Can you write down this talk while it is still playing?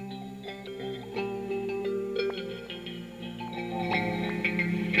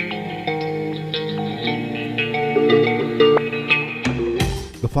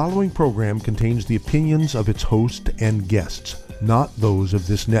following program contains the opinions of its host and guests, not those of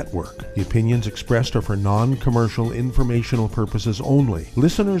this network. The opinions expressed are for non-commercial informational purposes only.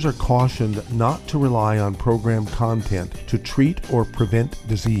 Listeners are cautioned not to rely on program content to treat or prevent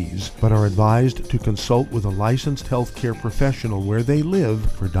disease, but are advised to consult with a licensed healthcare professional where they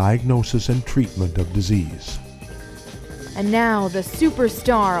live for diagnosis and treatment of disease. And now, the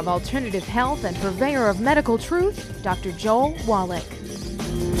superstar of alternative health and purveyor of medical truth, Dr. Joel Wallach.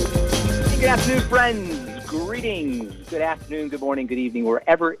 Good afternoon, friends. Greetings. Good afternoon, good morning, good evening,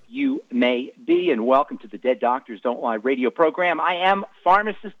 wherever you may be, and welcome to the Dead Doctors Don't Lie radio program. I am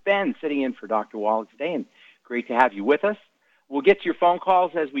Pharmacist Ben, sitting in for Dr. Wallach today, and great to have you with us. We'll get to your phone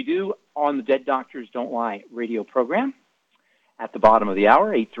calls as we do on the Dead Doctors Don't Lie radio program. At the bottom of the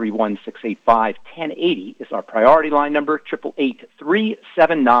hour, 831-685-1080 is our priority line number,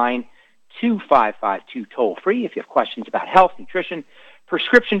 888-379-2552, toll-free if you have questions about health, nutrition,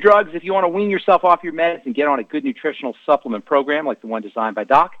 prescription drugs. If you want to wean yourself off your meds and get on a good nutritional supplement program like the one designed by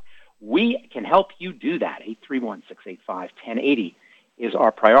Doc, we can help you do that. 831-685-1080 is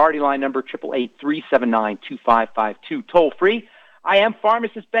our priority line number, 888-379-2552, toll-free. I am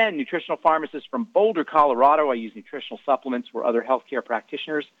Pharmacist Ben, nutritional pharmacist from Boulder, Colorado. I use nutritional supplements where other healthcare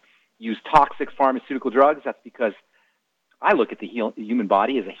practitioners use toxic pharmaceutical drugs. That's because I look at the human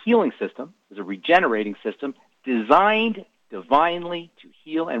body as a healing system, as a regenerating system, designed divinely to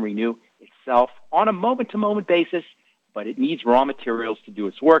heal and renew itself on a moment-to-moment basis, but it needs raw materials to do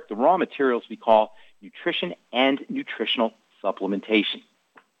its work. The raw materials we call nutrition and nutritional supplementation.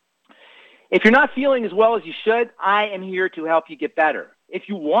 If you're not feeling as well as you should, I am here to help you get better. If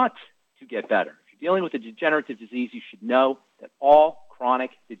you want to get better, if you're dealing with a degenerative disease, you should know that all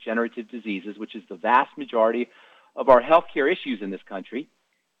chronic degenerative diseases, which is the vast majority of our healthcare issues in this country,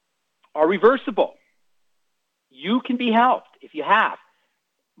 are reversible. You can be helped if you have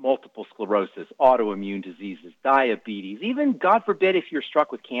multiple sclerosis, autoimmune diseases, diabetes, even, God forbid, if you're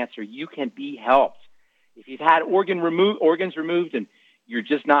struck with cancer, you can be helped. If you've had organs removed and you're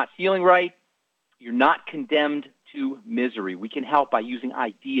just not feeling right, you're not condemned to misery. We can help by using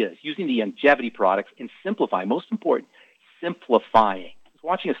ideas, using the longevity products, and simplify. Most important, simplifying. I was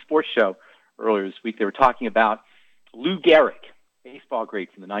watching a sports show earlier this week. They were talking about Lou Gehrig, baseball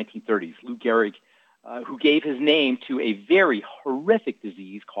great from the 1930s. Lou Gehrig, who gave his name to a very horrific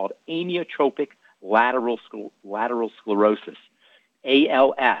disease called amyotrophic lateral sclerosis,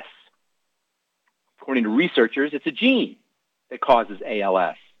 ALS. According to researchers, it's a gene that causes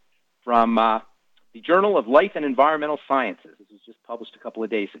ALS. From the Journal of Life and Environmental Sciences, this was just published a couple of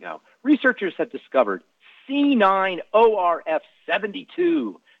days ago, researchers have discovered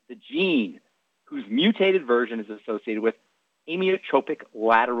C9orf72, the gene whose mutated version is associated with amyotrophic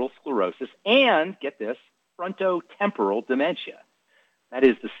lateral sclerosis and, get this, frontotemporal dementia. That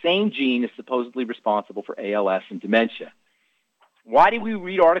is, the same gene is supposedly responsible for ALS and dementia. Why do we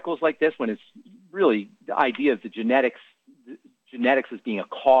read articles like this when it's really the idea of the genetics as being a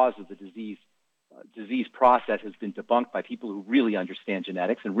cause of the disease process has been debunked by people who really understand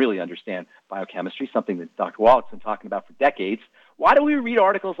genetics and really understand biochemistry, something that Dr. Wallach's been talking about for decades. Why do we read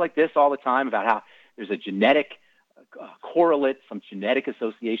articles like this all the time about how there's a genetic correlate, some genetic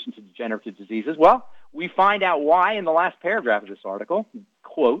association to degenerative diseases? Well, we find out why in the last paragraph of this article.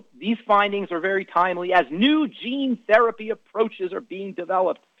 Quote, these findings are very timely as new gene therapy approaches are being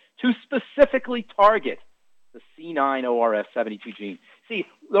developed to specifically target the C9orf72 gene. See,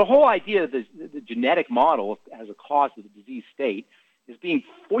 the whole idea of the genetic model as a cause of the disease state is being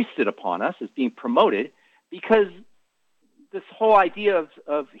foisted upon us, is being promoted, because this whole idea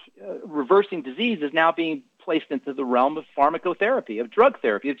of reversing disease is now being placed into the realm of pharmacotherapy, of drug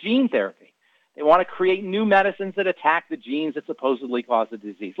therapy, of gene therapy. They want to create new medicines that attack the genes that supposedly cause the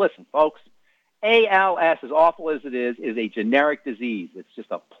disease. Listen, folks, ALS, as awful as it is a generic disease. It's just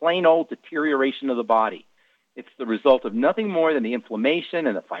a plain old deterioration of the body. It's the result of nothing more than the inflammation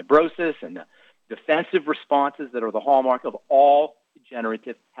and the fibrosis and the defensive responses that are the hallmark of all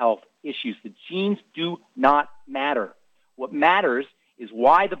degenerative health issues. The genes do not matter. What matters is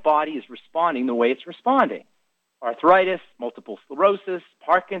why the body is responding the way it's responding. Arthritis, multiple sclerosis,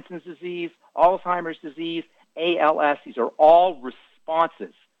 Parkinson's disease, Alzheimer's disease, ALS, these are all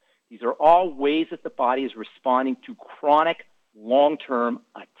responses. These are all ways that the body is responding to chronic, long-term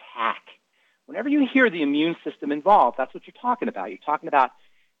attack. Whenever you hear the immune system involved, that's what you're talking about.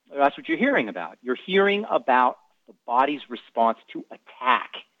 That's what you're hearing about. You're hearing about the body's response to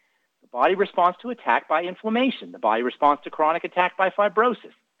attack. The body responds to attack by inflammation. The body responds to chronic attack by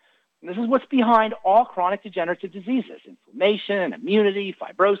fibrosis. And this is what's behind all chronic degenerative diseases: inflammation, immunity,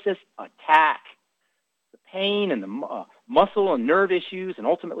 fibrosis, attack. The pain and the muscle and nerve issues, and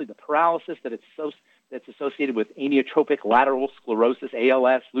ultimately the paralysis that's associated with amyotrophic lateral sclerosis,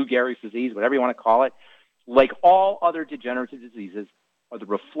 ALS, Lou Gehrig's disease, whatever you want to call it, like all other degenerative diseases, are the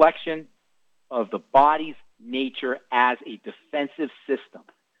reflection of the body's nature as a defensive system.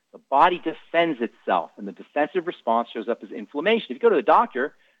 The body defends itself, and the defensive response shows up as inflammation. If you go to the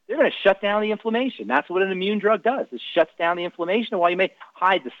doctor, they're going to shut down the inflammation. That's what an immune drug does. It shuts down the inflammation. And while you may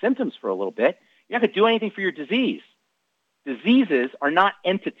hide the symptoms for a little bit, you're not going to do anything for your disease. Diseases are not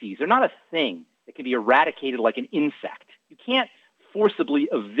entities. They're not a thing that can be eradicated like an insect. You can't forcibly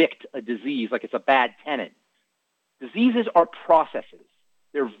evict a disease like it's a bad tenant. Diseases are processes.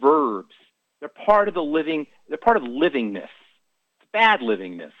 They're verbs. They're part of the living. They're part of livingness. It's bad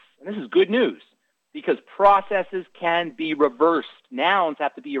livingness. And this is good news because processes can be reversed. Nouns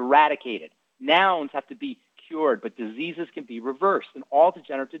have to be eradicated. Nouns have to be cured, but diseases can be reversed. And all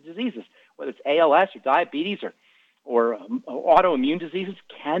degenerative diseases, whether it's ALS or diabetes or autoimmune diseases,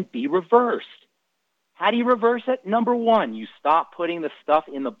 can be reversed. How do you reverse it? Number one, you stop putting the stuff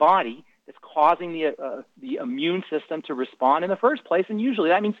in the body that's causing the immune system to respond in the first place, and usually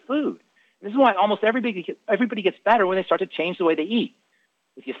that means food. And this is why almost everybody gets better when they start to change the way they eat.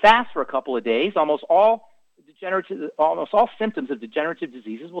 If you fast for a couple of days, almost all symptoms of degenerative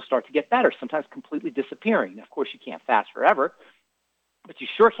diseases will start to get better, sometimes completely disappearing. Now, of course, you can't fast forever, but you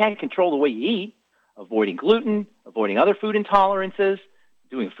sure can control the way you eat, avoiding gluten, avoiding other food intolerances,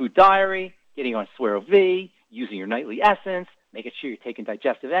 doing a food diary, getting on Swero V, using your nightly essence, making sure you're taking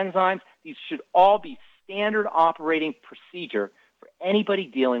digestive enzymes. These should all be standard operating procedure for anybody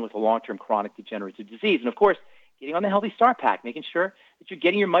dealing with a long-term chronic degenerative disease. And, of course, getting on the Healthy Start Pack, making sure that you're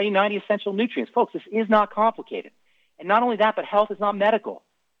getting your Mighty 90 essential nutrients. Folks, this is not complicated. And not only that, but health is not medical.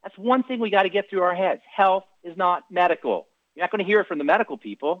 That's one thing we got to get through our heads. Health is not medical. You're not going to hear it from the medical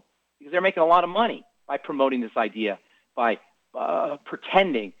people because they're making a lot of money by promoting this idea, by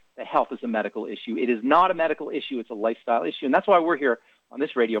pretending that health is a medical issue. It is not a medical issue. It's a lifestyle issue. And that's why we're here on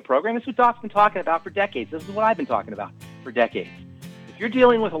this radio program. This is what Doc's been talking about for decades. This is what I've been talking about for decades. If you're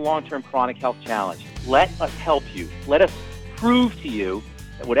dealing with a long-term chronic health challenge, let us help you. Let us prove to you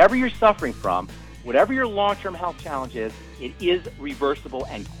that whatever you're suffering from, whatever your long-term health challenge is, it is reversible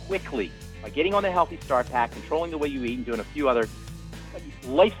and quickly by getting on the Healthy Start Pack, controlling the way you eat, and doing a few other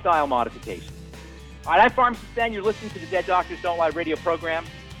lifestyle modifications. All right, I'm Pharmacist Ben. You're listening to the Dead Doctors Don't Lie radio program.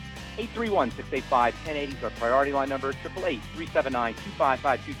 831-685-1080 is our priority line number,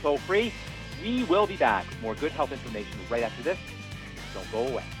 888-379-2552 toll free. We will be back with more good health information right after this. Don't go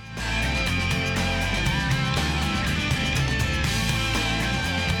away.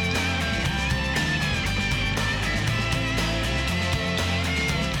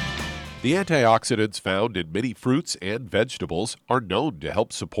 The antioxidants found in many fruits and vegetables are known to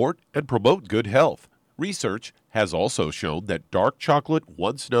help support and promote good health. Research has also shown that dark chocolate,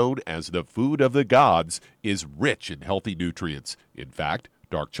 once known as the food of the gods, is rich in healthy nutrients. In fact,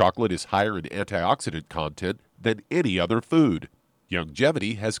 dark chocolate is higher in antioxidant content than any other food.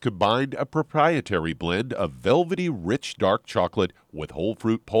 Youngevity has combined a proprietary blend of velvety rich dark chocolate with whole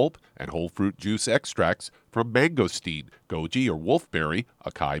fruit pulp and whole fruit juice extracts from mangosteen, goji or wolfberry,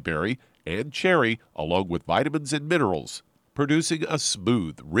 acai berry, and cherry, along with vitamins and minerals, producing a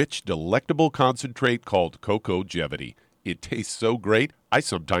smooth, rich, delectable concentrate called Cocogevity. It tastes so great, I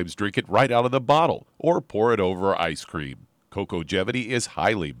sometimes drink it right out of the bottle or pour it over ice cream. Cocogevity is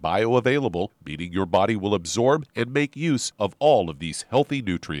highly bioavailable, meaning your body will absorb and make use of all of these healthy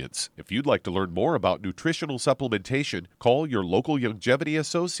nutrients. If you'd like to learn more about nutritional supplementation, call your local Youngevity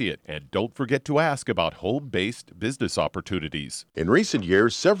associate, and don't forget to ask about home-based business opportunities. In recent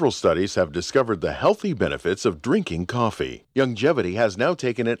years, several studies have discovered the healthy benefits of drinking coffee. Youngevity has now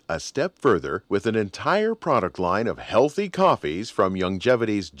taken it a step further with an entire product line of healthy coffees from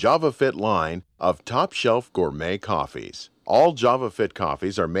Youngevity's JavaFit line of top-shelf gourmet coffees. All JavaFit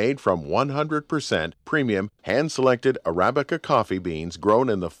coffees are made from 100% premium, hand-selected Arabica coffee beans grown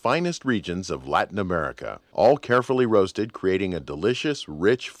in the finest regions of Latin America, all carefully roasted, creating a delicious,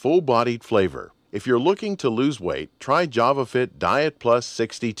 rich, full-bodied flavor. If you're looking to lose weight, try JavaFit Diet Plus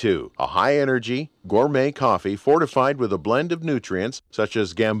 62, a high-energy, gourmet coffee fortified with a blend of nutrients such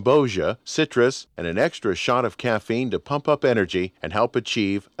as gambosia, citrus, and an extra shot of caffeine to pump up energy and help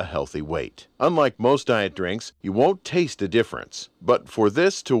achieve a healthy weight. Unlike most diet drinks, you won't taste a difference. But for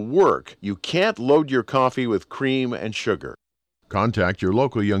this to work, you can't load your coffee with cream and sugar. Contact your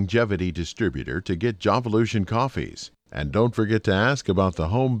local Youngevity distributor to get Javalution coffees. And don't forget to ask about the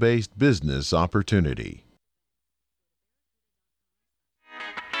home-based business opportunity. All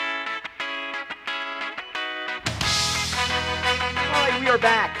right, we are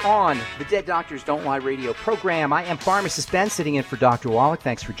back on the Dead Doctors Don't Lie radio program. I am Pharmacist Ben, sitting in for Dr. Wallach.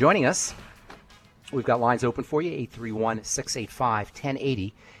 Thanks for joining us. We've got lines open for you.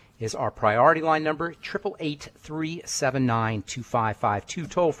 831-685-1080 is our priority line number. 888-379-2552,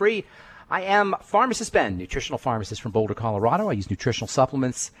 toll free. I am Pharmacist Ben, nutritional pharmacist from Boulder, Colorado. I use nutritional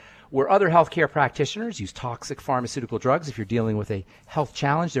supplements where other healthcare practitioners use toxic pharmaceutical drugs. If you're dealing with a health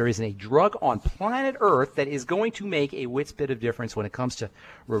challenge, there isn't a drug on planet Earth that is going to make a whit's bit of difference when it comes to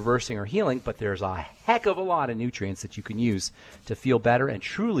reversing or healing, but there's a heck of a lot of nutrients that you can use to feel better and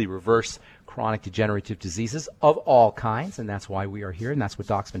truly reverse chronic degenerative diseases of all kinds, and that's why we are here, and that's what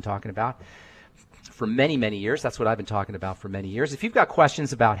Doc's been talking about for many, many years. That's what I've been talking about for many years. If you've got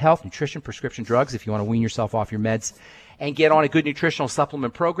questions about health, nutrition, prescription drugs, if you want to wean yourself off your meds and get on a good nutritional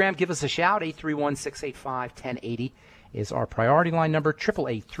supplement program, give us a shout. 831-685-1080 is our priority line number.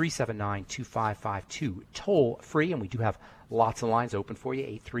 888-379-2552, toll free, and we do have lots of lines open for you.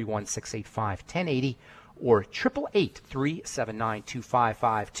 831-685-1080 or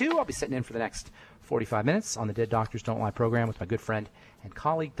 888-379-2552. I'll be sitting in for the next 45 minutes on the Dead Doctors Don't Lie program with my good friend and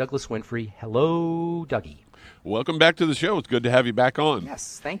colleague Douglas Winfrey. Hello, Dougie. Welcome back to the show. It's good to have you back on.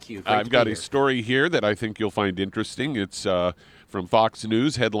 Yes, thank you. I've got a story here that I think you'll find interesting. It's from Fox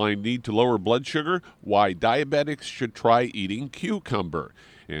News. Headline, Need to Lower Blood Sugar, Why Diabetics Should Try Eating Cucumber.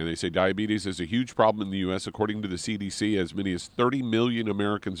 And they say diabetes is a huge problem in the U.S. According to the CDC, as many as 30 million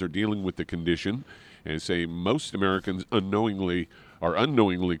Americans are dealing with the condition. And say most Americans are unknowingly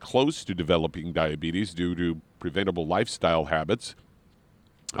close to developing diabetes due to preventable lifestyle habits,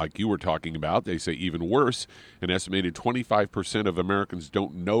 like you were talking about. They say even worse, an estimated 25% of Americans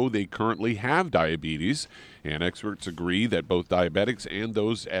don't know they currently have diabetes, and experts agree that both diabetics and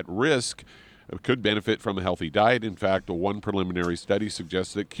those at risk could benefit from a healthy diet. In fact, one preliminary study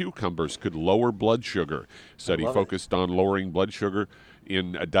suggests that cucumbers could lower blood sugar. Study focused on lowering blood sugar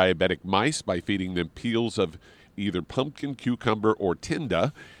in diabetic mice by feeding them peels of either pumpkin, cucumber, or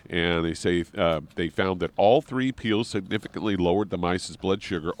tinda, and they say they found that all three peels significantly lowered the mice's blood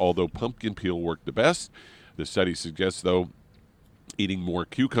sugar, although pumpkin peel worked the best. The study suggests, though, eating more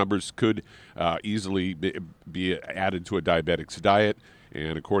cucumbers could easily be added to a diabetic's diet.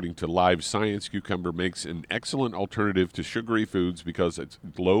 And according to Live Science, cucumber makes an excellent alternative to sugary foods because its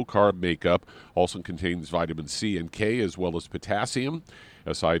low-carb makeup also contains vitamin C and K as well as potassium.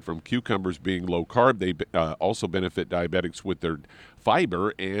 Aside from cucumbers being low-carb, they also benefit diabetics with their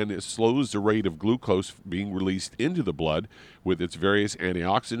fiber, and it slows the rate of glucose being released into the blood. With its various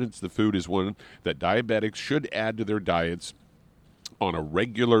antioxidants, the food is one that diabetics should add to their diets on a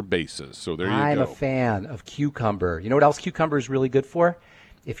regular basis. So there you go. I'm a fan of cucumber. You know what else cucumber is really good for?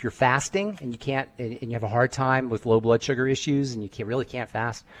 If you're fasting and you have a hard time with low blood sugar issues and you really can't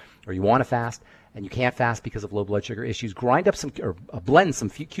fast, or you want to fast and you can't fast because of low blood sugar issues, grind up blend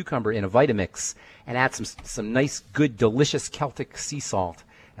some cucumber in a Vitamix and add some nice, good, delicious Celtic sea salt.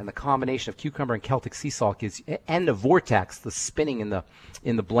 And the combination of cucumber and Celtic sea salt and the vortex, the spinning in the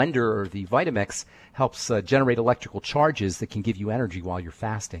blender or the Vitamix, helps generate electrical charges that can give you energy while you're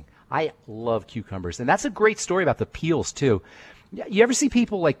fasting. I love cucumbers, and that's a great story about the peels too. You ever see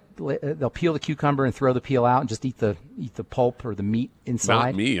people they'll peel the cucumber and throw the peel out and just eat the pulp or the meat inside?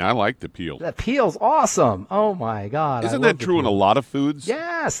 Not me. I like the peel. That peel's awesome. Oh my God! Isn't that true in a lot of foods?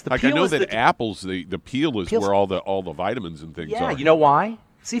 Yes. I know that apples, the peel is where all the vitamins and things are. Yeah. You know why?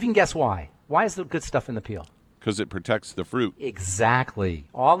 See if you can guess why. Why is the good stuff in the peel? Because it protects the fruit. Exactly.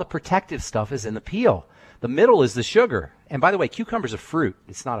 All the protective stuff is in the peel. The middle is the sugar. And by the way, cucumber's a fruit.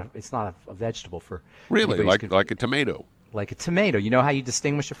 It's not a vegetable for really like a tomato. Like a tomato. You know how you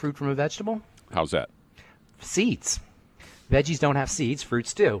distinguish a fruit from a vegetable? How's that? Seeds. Veggies don't have seeds.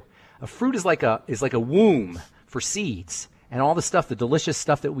 Fruits do. A fruit is like a womb for seeds. And all the stuff, the delicious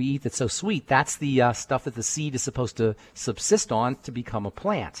stuff that we eat that's so sweet, that's the stuff that the seed is supposed to subsist on to become a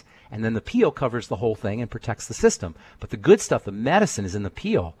plant. And then the peel covers the whole thing and protects the system. But the good stuff, the medicine, is in the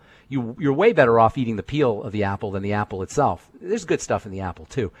peel. You're way better off eating the peel of the apple than the apple itself. There's good stuff in the apple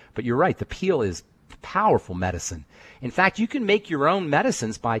too. But you're right, the peel is powerful medicine. In fact, you can make your own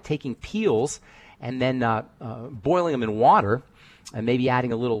medicines by taking peels and then boiling them in water and maybe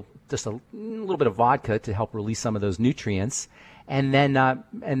adding a little bit of vodka to help release some of those nutrients, and then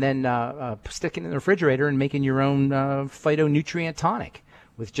sticking it in the refrigerator and making your own phytonutrient tonic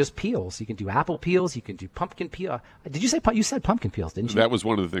with just peels. You can do apple peels. You can do pumpkin peel. Did you say you said pumpkin peels? Didn't you? That was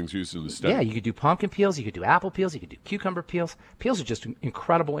one of the things used in the study. Yeah, you could do pumpkin peels. You could do apple peels. You could do cucumber peels. Peels are just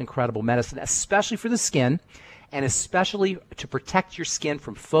incredible medicine, especially for the skin, and especially to protect your skin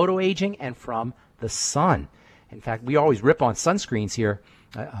from photoaging and from the sun. In fact, we always rip on sunscreens here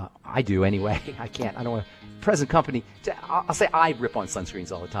I do anyway. I don't want present company. I'll say I rip on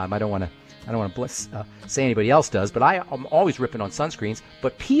sunscreens all the time. I don't want to say anybody else does, but I'm always ripping on sunscreens.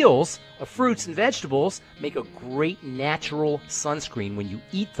 But peels of fruits and vegetables make a great natural sunscreen. When you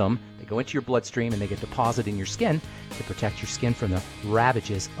eat them, they go into your bloodstream and they get deposited in your skin to protect your skin from the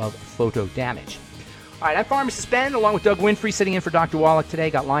ravages of photo damage. All right, I'm Pharmacist Ben, along with Doug Winfrey, sitting in for Dr. Wallach today.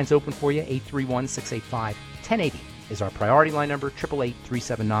 Got lines open for you. 831-685-1080 is our priority line number.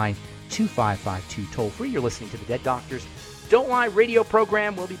 888-379-2552. Toll free. You're listening to the Dead Doctors Don't Lie radio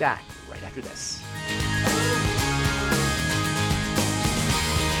program. We'll be back right after this.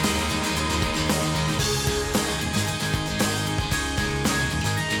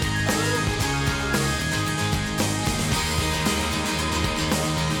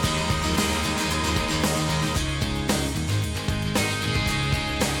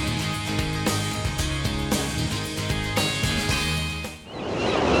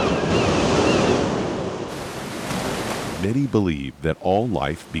 Many believe that all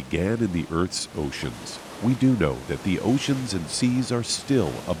life began in the Earth's oceans. We do know that the oceans and seas are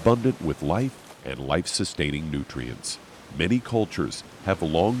still abundant with life and life-sustaining nutrients. Many cultures have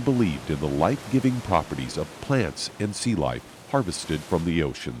long believed in the life-giving properties of plants and sea life harvested from the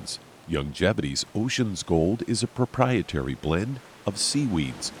oceans. Youngevity's Ocean's Gold is a proprietary blend of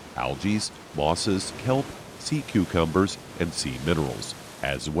seaweeds, algae, mosses, kelp, sea cucumbers, and sea minerals,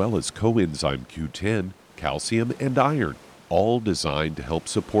 as well as coenzyme Q10, calcium, and iron, all designed to help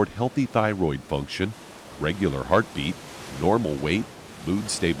support healthy thyroid function, regular heartbeat, normal weight, mood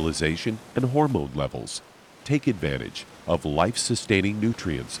stabilization, and hormone levels. Take advantage of life-sustaining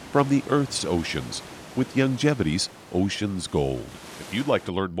nutrients from the Earth's oceans with Youngevity's Ocean's Gold. If you'd like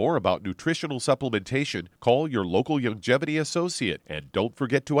to learn more about nutritional supplementation, call your local Youngevity associate, and don't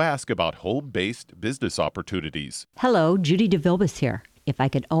forget to ask about home-based business opportunities. Hello, Judy DeVilbus here. If I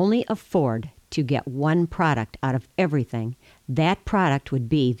could only afford to get one product out of everything, that product would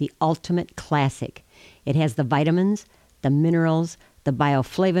be the Ultimate Classic. It has the vitamins, the minerals, the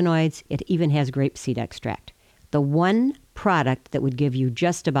bioflavonoids. It even has grapeseed extract. The one product that would give you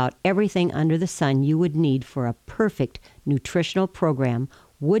just about everything under the sun you would need for a perfect nutritional program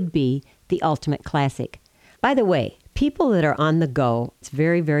would be the Ultimate Classic. By the way, people that are on the go, it's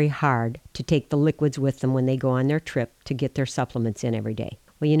very, very hard to take the liquids with them when they go on their trip to get their supplements in every day.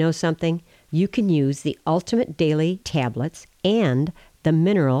 Well, you know something? You can use the Ultimate Daily tablets and the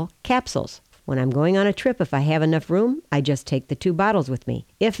mineral capsules. When I'm going on a trip, if I have enough room, I just take the 2 bottles with me.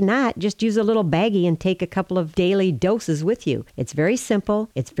 If not, just use a little baggie and take a couple of daily doses with you. It's very simple.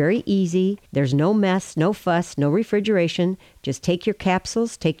 It's very easy. There's no mess, no fuss, no refrigeration. Just take your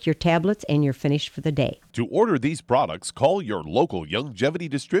capsules, take your tablets, and you're finished for the day. To order these products, call your local Youngevity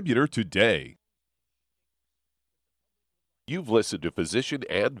distributor today. You've listened to physician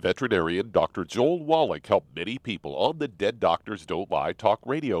and veterinarian Dr. Joel Wallach help many people on the Dead Doctors Don't Lie talk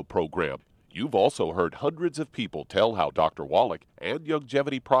radio program. You've also heard hundreds of people tell how Dr. Wallach and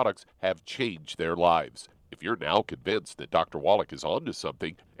Youngevity products have changed their lives. If you're now convinced that Dr. Wallach is onto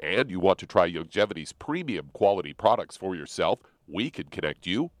something and you want to try Youngevity's premium quality products for yourself, we can connect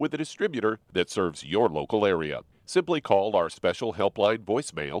you with a distributor that serves your local area. Simply call our special helpline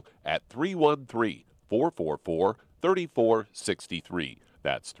voicemail at 313-444-3463.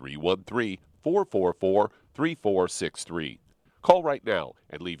 That's 313-444-3463. Call right now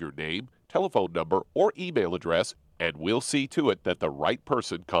and leave your name, telephone number, or email address, and we'll see to it that the right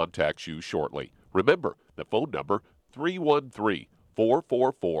person contacts you shortly. Remember, the phone number,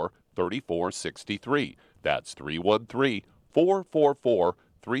 313-444-3463. That's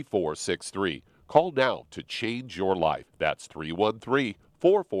 313-444-3463. Call now to change your life. That's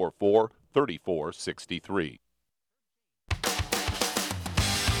 313-444-3463.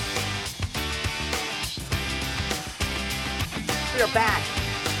 We are back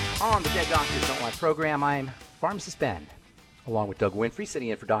on the Dead Doctors Don't Lie program. I'm Pharmacist Ben, along with Doug Winfrey, sitting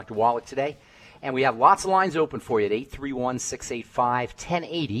in for Dr. Wallach today. And we have lots of lines open for you at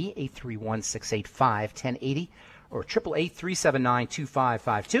 831-685-1080, 831-685-1080, or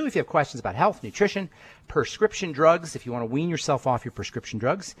 888-379-2552. If you have questions about health, nutrition, prescription drugs, if you want to wean yourself off your prescription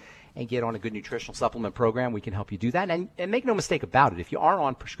drugs and get on a good nutritional supplement program, we can help you do that. And make no mistake about it, if you are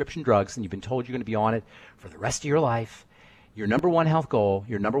on prescription drugs and you've been told you're going to be on it for the rest of your life, your number one health goal,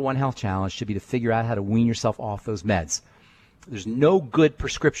 your number one health challenge should be to figure out how to wean yourself off those meds. There's no good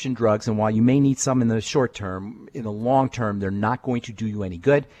prescription drugs, and while you may need some in the short term, in the long term, they're not going to do you any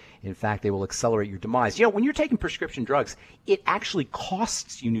good. In fact, they will accelerate your demise. You know, when you're taking prescription drugs, it actually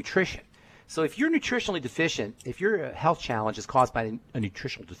costs you nutrition. So if you're nutritionally deficient, if your health challenge is caused by a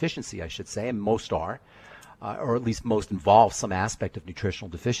nutritional deficiency, I should say, and most are, or at least most involve some aspect of nutritional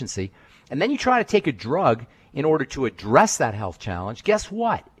deficiency, and then you try to take a drug in order to address that health challenge, guess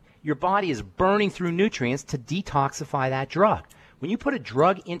what? Your body is burning through nutrients to detoxify that drug. When you put a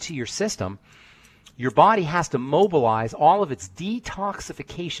drug into your system, your body has to mobilize all of its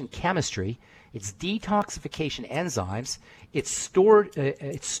detoxification chemistry, its detoxification enzymes, its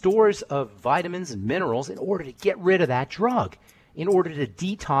stores of vitamins and minerals in order to get rid of that drug, in order to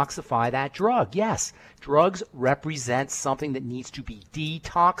detoxify that drug. Yes, drugs represent something that needs to be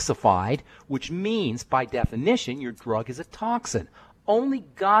detoxified, which means, by definition, your drug is a toxin. Only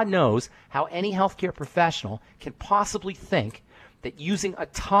God knows how any healthcare professional can possibly think that using a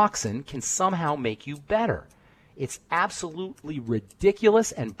toxin can somehow make you better. It's absolutely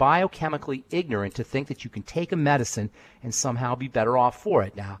ridiculous and biochemically ignorant to think that you can take a medicine and somehow be better off for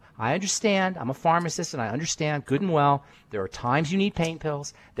it. Now, I understand, I'm a pharmacist, and I understand good and well, there are times you need pain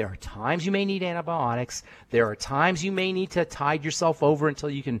pills, there are times you may need antibiotics, there are times you may need to tide yourself over until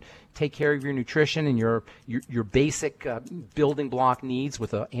you can take care of your nutrition and your basic building block needs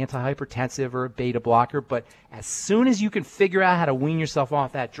with an antihypertensive or a beta blocker, but as soon as you can figure out how to wean yourself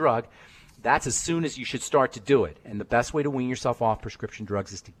off that drug, that's as soon as you should start to do it. And the best way to wean yourself off prescription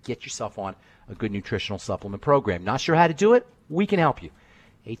drugs is to get yourself on a good nutritional supplement program. Not sure how to do it? We can help you.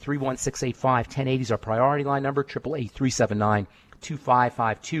 831-685-1080 is our priority line number,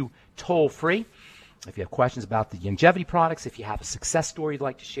 888-379-2552, toll free. If you have questions about the longevity products, if you have a success story you'd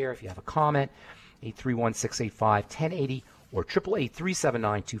like to share, if you have a comment, 831-685-1080 or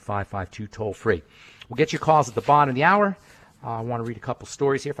 888-379-2552, toll free. We'll get your calls at the bottom of the hour. I want to read a couple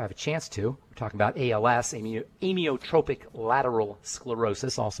stories here if I have a chance to. We're talking about ALS, amyotrophic lateral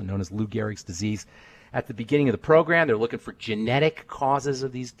sclerosis, also known as Lou Gehrig's disease. At the beginning of the program, they're looking for genetic causes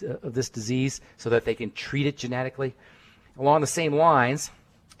of this disease so that they can treat it genetically. Along the same lines,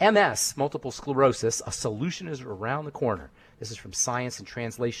 MS, multiple sclerosis, a solution is around the corner. This is from Science and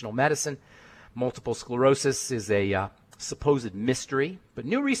Translational Medicine. Multiple sclerosis is a supposed mystery, but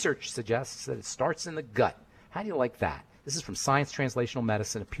new research suggests that it starts in the gut. How do you like that? This is from Science Translational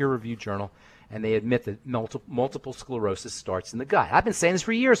Medicine, a peer-reviewed journal, and they admit that multiple sclerosis starts in the gut. I've been saying this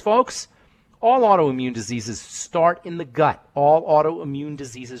for years, folks. All autoimmune diseases start in the gut. All autoimmune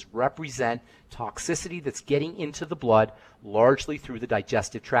diseases represent toxicity that's getting into the blood, largely through the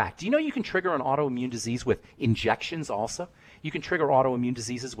digestive tract. Do you know you can trigger an autoimmune disease with injections also? You can trigger autoimmune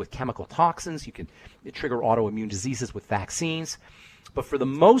diseases with chemical toxins. You can trigger autoimmune diseases with vaccines. But for the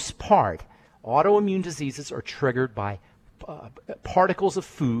most part, autoimmune diseases are triggered by particles of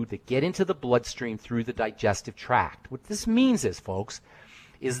food that get into the bloodstream through the digestive tract. What this means is, folks,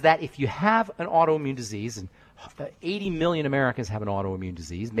 is that if you have an autoimmune disease, and 80 million Americans have an autoimmune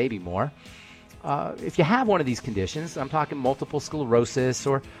disease, maybe more, if you have one of these conditions, I'm talking multiple sclerosis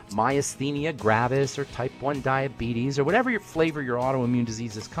or myasthenia gravis or type 1 diabetes or whatever your flavor your autoimmune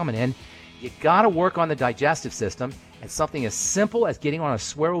disease is coming in, you got to work on the digestive system, and something as simple as getting on a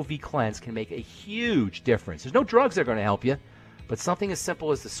Suero V cleanse can make a huge difference. There's no drugs that are going to help you, but something as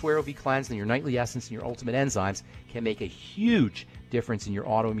simple as the Suero V cleanse and your nightly essence and your ultimate enzymes can make a huge difference in your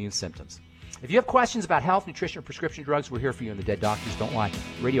autoimmune symptoms. If you have questions about health, nutrition, or prescription drugs, we're here for you in the Dead Doctors Don't Lie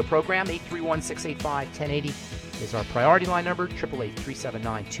radio program. 831-685-1080 is our priority line number,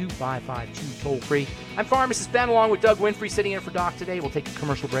 888-379-2552, toll free. I'm Pharmacist Ben, along with Doug Winfrey, sitting in for Doc today. We'll take a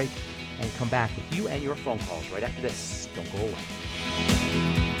commercial break and come back with you and your phone calls right after this. Don't go away.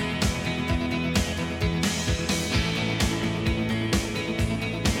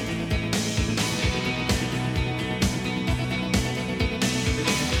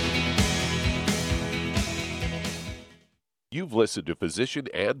 You've listened to physician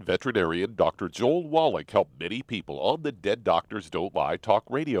and veterinarian Dr. Joel Wallach help many people on the Dead Doctors Don't Lie talk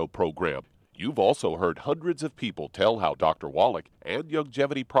radio program. You've also heard hundreds of people tell how Dr. Wallach and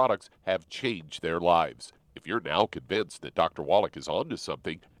Youngevity products have changed their lives. If you're now convinced that Dr. Wallach is onto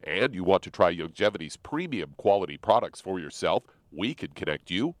something and you want to try Youngevity's premium quality products for yourself, we can connect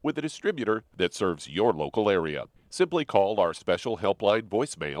you with a distributor that serves your local area. Simply call our special helpline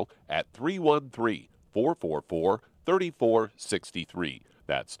voicemail at 313-444-3463.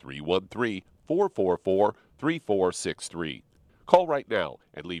 That's 313-444-3463. Call right now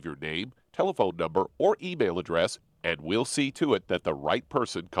and leave your name, telephone number, or email address, and we'll see to it that the right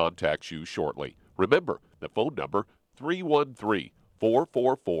person contacts you shortly. Remember, the phone number,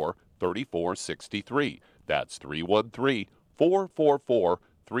 313-444-3463. That's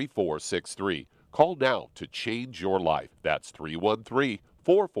 313-444-3463. Call now to change your life. That's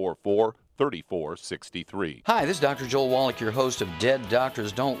 313-444-3463. 3463. Hi, this is Dr. Joel Wallach, your host of Dead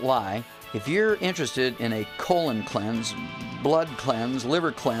Doctors Don't Lie. If you're interested in a colon cleanse, blood cleanse,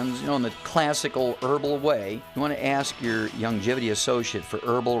 liver cleanse, in the classical herbal way, you want to ask your Youngevity associate for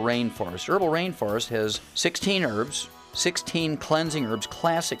Herbal Rainforest. Herbal Rainforest has 16 herbs, 16 cleansing herbs,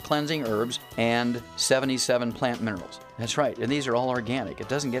 classic cleansing herbs, and 77 plant minerals. That's right, and these are all organic. It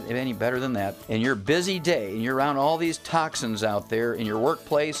doesn't get any better than that. In your busy day, and you're around all these toxins out there in your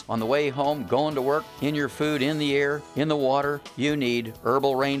workplace, on the way home, going to work, in your food, in the air, in the water, you need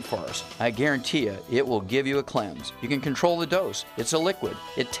Herbal Rainforest. I guarantee you, it will give you a cleanse. You can control the dose. It's a liquid.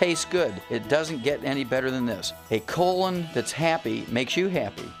 It tastes good. It doesn't get any better than this. A colon that's happy makes you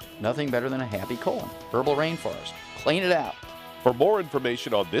happy. Nothing better than a happy colon. Herbal Rainforest. Clean it out. For more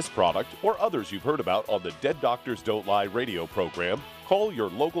information on this product or others you've heard about on the Dead Doctors Don't Lie radio program, call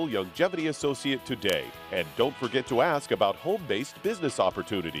your local Youngevity associate today. And don't forget to ask about home-based business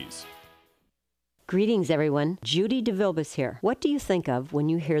opportunities. Greetings, everyone. Judy DeVilbus here. What do you think of when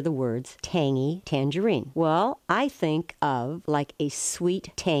you hear the words tangy tangerine? Well, I think of like a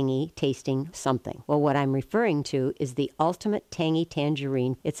sweet, tangy tasting something. Well, what I'm referring to is the Ultimate Tangy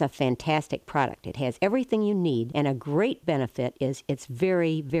Tangerine. It's a fantastic product. It has everything you need, and a great benefit is it's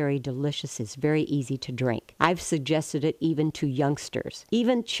very, very delicious. It's very easy to drink. I've suggested it even to youngsters.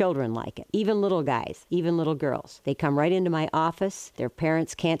 Even children like it. Even little guys. Even little girls. They come right into my office. Their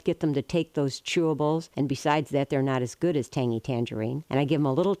parents can't get them to take those chewable, and besides that, they're not as good as Tangy Tangerine. And I give them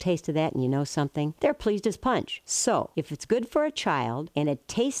a little taste of that, and you know something? They're pleased as punch. So, if it's good for a child and it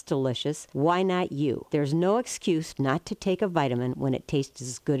tastes delicious, why not you? There's no excuse not to take a vitamin when it tastes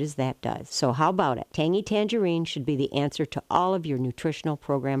as good as that does. So how about it? Tangy Tangerine should be the answer to all of your nutritional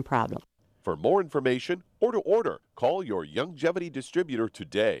program problems. For more information or to order, call your Youngevity distributor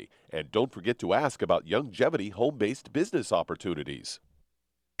today. And don't forget to ask about Youngevity home-based business opportunities.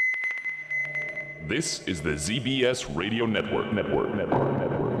 This is the ZBS Radio Network.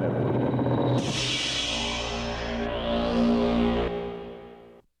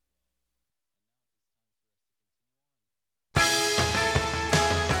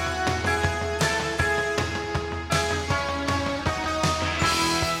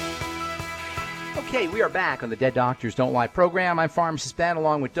 Okay, we are back on the Dead Doctors Don't Lie program. I'm Pharmacist Ben,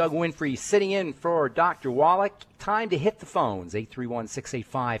 along with Doug Winfrey, sitting in for Dr. Wallach. Time to hit the phones.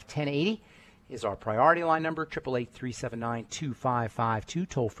 831-685-1080 is our priority line number, 888-379-2552.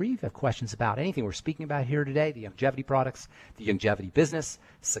 Toll free if you have questions about anything we're speaking about here today, the Youngevity products, the Youngevity business,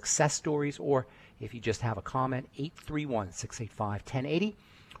 success stories, or if you just have a comment, 831-685-1080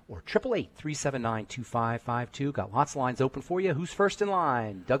 or 888-379-2552. Got lots of lines open for you. Who's first in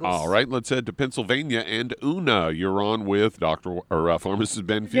line? Douglas? All right, let's head to Pennsylvania. And Una, you're on with Pharmacist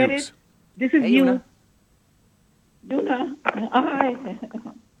Ben Fuchs. This is hey, you. Una. Hi.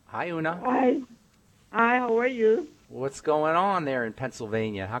 Hi, Una. Hi. Hi, how are you? What's going on there in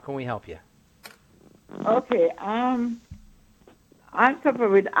Pennsylvania? How can we help you? Okay, I suffer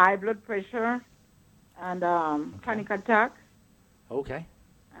with high blood pressure and panic attack. Okay.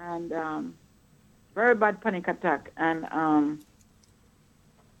 And very bad panic attack and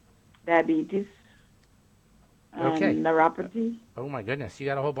diabetes and neuropathy. Oh, my goodness. You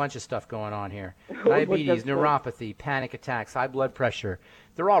got a whole bunch of stuff going on here. Diabetes, neuropathy, panic attacks, high blood pressure.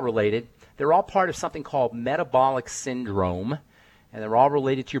 They're all related. They're all part of something called metabolic syndrome, and they're all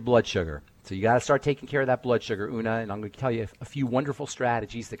related to your blood sugar. So you got to start taking care of that blood sugar, Una, and I'm going to tell you a few wonderful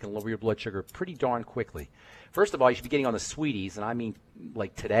strategies that can lower your blood sugar pretty darn quickly. First of all, you should be getting on the sweeties, and I mean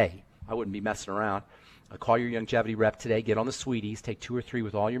like today. I wouldn't be messing around. Call your Youngevity rep today. Get on the sweeties. Take 2 or 3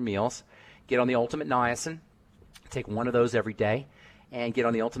 with all your meals. Get on the Ultimate Niacin. Take 1 of those every day. And get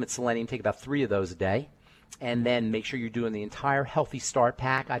on the Ultimate Selenium. Take about 3 of those a day. And then make sure you're doing the entire Healthy Start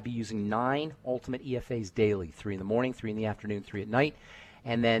pack. I'd be using 9 Ultimate EFAs daily, 3 in the morning, 3 in the afternoon, 3 at night.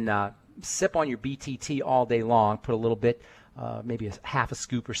 And then sip on your BTT all day long. Put a little bit, maybe a half a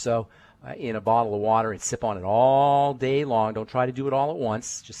scoop or so in a bottle of water and sip on it all day long. Don't try to do it all at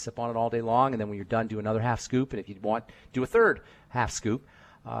once. Just sip on it all day long. And then when you're done, do another half scoop. And if you want, do a third half scoop.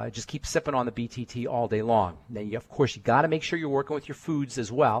 Just keep sipping on the BTT all day long. Then, of course, you got to make sure you're working with your foods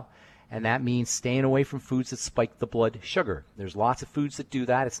as well. And that means staying away from foods that spike the blood sugar. There's lots of foods that do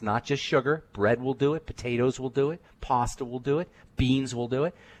that. It's not just sugar. Bread will do it. Potatoes will do it. Pasta will do it. Beans will do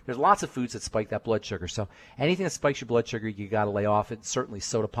it. There's lots of foods that spike that blood sugar. So anything that spikes your blood sugar, you got to lay off it. Certainly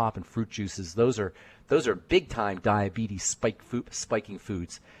soda pop and fruit juices. Those are big-time diabetes spiking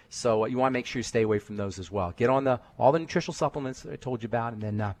foods. So you want to make sure you stay away from those as well. Get on all the nutritional supplements that I told you about, and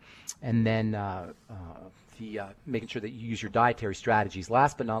then making sure that you use your dietary strategies.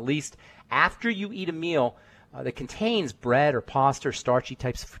 Last but not least, after you eat a meal, that contains bread or pasta or starchy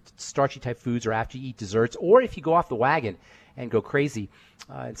type foods, or after you eat desserts, or if you go off the wagon and go crazy,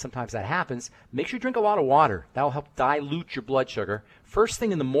 and sometimes that happens, make sure you drink a lot of water. That will help dilute your blood sugar. First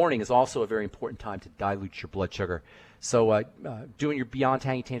thing in the morning is also a very important time to dilute your blood sugar. So doing your Beyond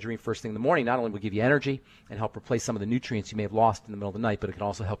Tangy Tangerine first thing in the morning not only will give you energy and help replace some of the nutrients you may have lost in the middle of the night, but it can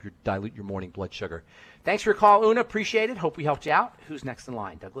also help you dilute your morning blood sugar. Thanks for your call, Una. Appreciate it. Hope we helped you out. Who's next in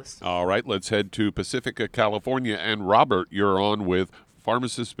line, Douglas? All right, let's head to Pacifica, California. And Robert, you're on with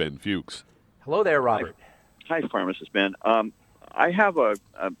pharmacist Ben Fuchs. Hello there, Robert. Hi, pharmacist Ben. I have a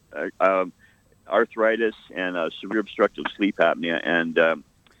arthritis and a severe obstructive sleep apnea, and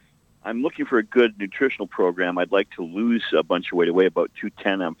I'm looking for a good nutritional program. I'd like to lose a bunch of weight. I weigh about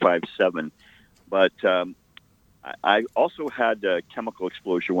 210. I'm 5'7". But I also had chemical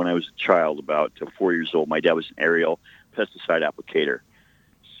exposure when I was a child, about 4 years old. My dad was an aerial pesticide applicator.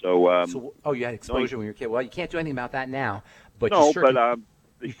 So you had exposure when you were a kid. Well, you can't do anything about that now. But no, you sure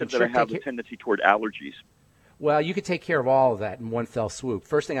they said that I have a tendency toward allergies. Well, you could take care of all of that in one fell swoop.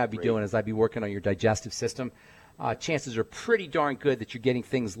 First thing I'd be doing is I'd be working on your digestive system. Chances are pretty darn good that you're getting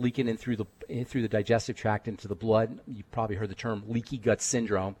things leaking in through the digestive tract into the blood. You've probably heard the term leaky gut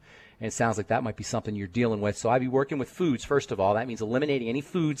syndrome, and it sounds like that might be something you're dealing with. So I'd be working with foods, first of all. That means eliminating any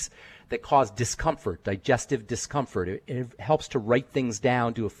foods that cause discomfort, digestive discomfort. It helps to write things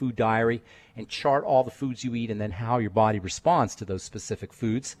down, do a food diary, and chart all the foods you eat and then how your body responds to those specific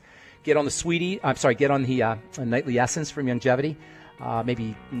foods. Get on the Nightly Essence from Youngevity.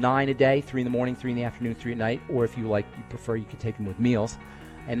 Maybe 9 a day, 3 in the morning, 3 in the afternoon, 3 at night, or if you prefer, you can take them with meals.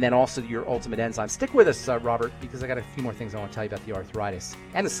 And then also your Ultimate Enzyme. Stick with us, Robert, because I got a few more things I want to tell you about the arthritis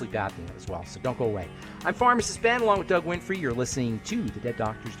and the sleep apnea as well, so don't go away. I'm Pharmacist Ben, along with Doug Winfrey. You're listening to the Dead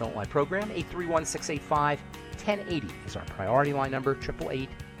Doctors Don't Lie program. 831-685-1080 is our priority line number,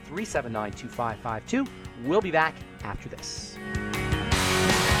 888-379-2552. We'll be back after this.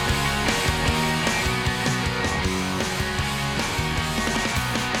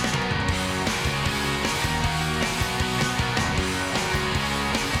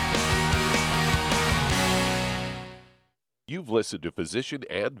 You've listened to physician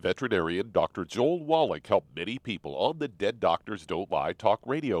and veterinarian Dr. Joel Wallach help many people on the Dead Doctors Don't Lie talk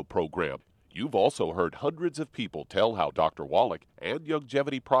radio program. You've also heard hundreds of people tell how Dr. Wallach and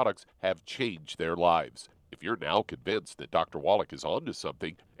Youngevity products have changed their lives. If you're now convinced that Dr. Wallach is onto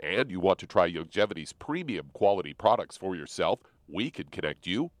something and you want to try Youngevity's premium quality products for yourself, we can connect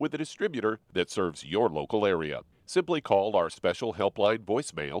you with a distributor that serves your local area. Simply call our special helpline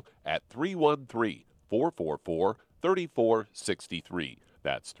voicemail at 313-444-3463.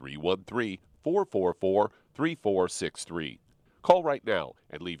 That's 313-444-3463. Call right now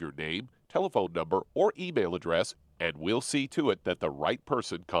and leave your name, telephone number, or email address, and we'll see to it that the right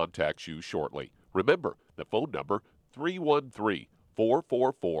person contacts you shortly. Remember, the phone number,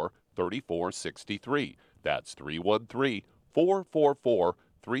 313-444-3463. That's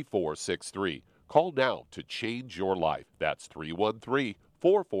 313-444-3463. Call now to change your life. That's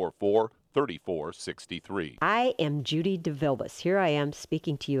 313-444-3463. I am Judy DeVilbus. Here I am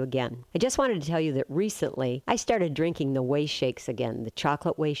speaking to you again. I just wanted to tell you that recently I started drinking the Whey Shakes again, the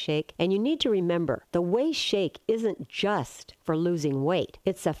chocolate Whey Shake. And you need to remember, the Whey Shake isn't just for losing weight.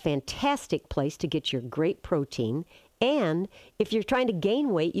 It's a fantastic place to get your great protein. And if you're trying to gain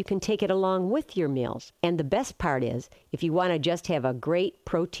weight, you can take it along with your meals. And the best part is, if you want to just have a great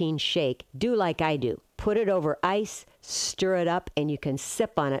protein shake, do like I do. Put it over ice, stir it up, and you can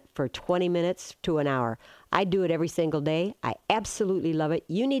sip on it for 20 minutes to an hour. I do it every single day. I absolutely love it.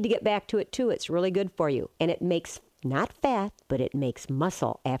 You need to get back to it too. It's really good for you. And it makes not fat, but it makes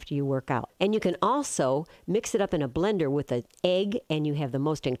muscle after you work out. And you can also mix it up in a blender with an egg, and you have the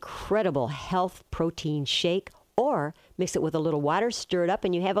most incredible health protein shake. Or mix it with a little water, stir it up,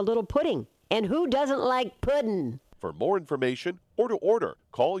 and you have a little pudding. And who doesn't like pudding? For more information or to order,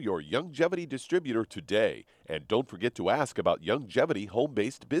 call your Youngevity distributor today. And don't forget to ask about Youngevity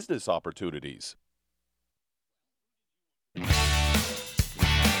home-based business opportunities.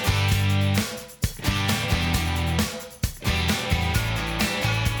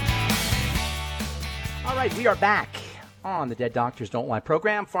 All right, we are back on the Dead Doctors Don't Lie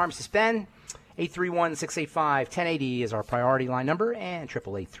program. Pharmacist Ben. 831-685-1080 is our priority line number, and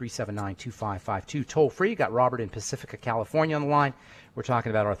 888-379-2552. Toll free. Got Robert in Pacifica, California on the line. We're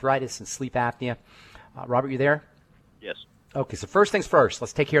talking about arthritis and sleep apnea. Robert, you there? Yes. Okay, so first things first.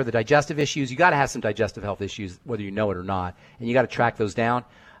 Let's take care of the digestive issues. You got to have some digestive health issues, whether you know it or not, and you got to track those down.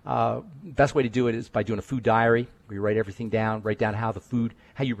 Best way to do it is by doing a food diary, where you write everything down, write down how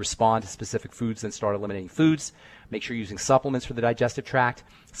you respond to specific foods, then start eliminating foods. Make sure you're using supplements for the digestive tract.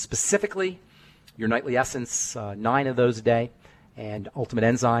 Specifically, your Nightly Essence, 9 of those a day, and Ultimate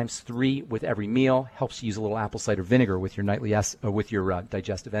Enzymes, 3 with every meal. Helps you use a little apple cider vinegar with your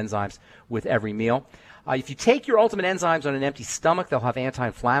digestive enzymes with every meal. If you take your Ultimate Enzymes on an empty stomach, they'll have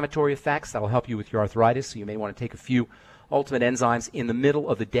anti-inflammatory effects. That'll help you with your arthritis, so you may want to take a few Ultimate Enzymes in the middle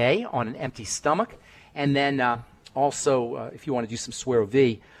of the day on an empty stomach. And then also, if you want to do some Suero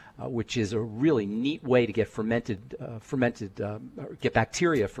V, which is a really neat way to get get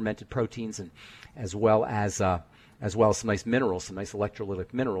bacteria, fermented proteins, and as well as some nice minerals, some nice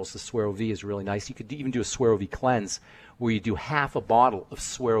electrolytic minerals. The Suero V is really nice. You could even do a Suero V cleanse where you do half a bottle of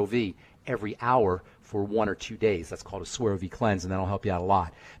Suero V every hour for 1 or 2 days. That's called a Suero V cleanse, and that'll help you out a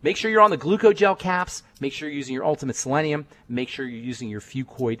lot. Make sure you're on the Glucogel caps. Make sure you're using your Ultimate Selenium. Make sure you're using your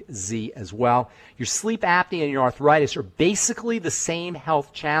Fucoid Z as well. Your sleep apnea and your arthritis are basically the same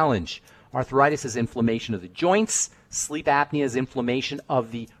health challenge. Arthritis is inflammation of the joints. Sleep apnea is inflammation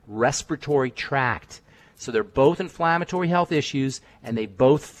of the respiratory tract. So they're both inflammatory health issues, and they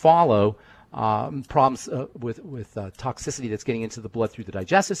both follow problems with toxicity that's getting into the blood through the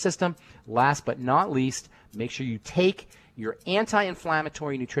digestive system. Last but not least, make sure you take your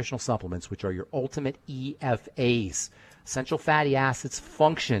anti-inflammatory nutritional supplements, which are your Ultimate EFAs. Essential fatty acids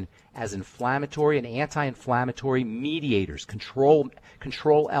function as inflammatory and anti-inflammatory mediators, control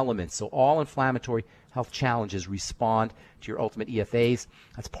elements. So all inflammatory health challenges respond to your Ultimate EFAs.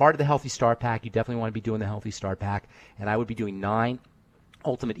 That's part of the Healthy Start Pack. You definitely want to be doing the Healthy Start Pack. And I would be doing 9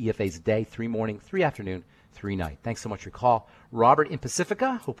 Ultimate EFAs a day, 3 morning, 3 afternoon, 3 night. Thanks so much for your call. Robert in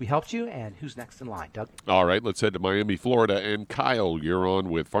Pacifica, hope we helped you. And who's next in line? Doug? All right, let's head to Miami, Florida. And Kyle, you're on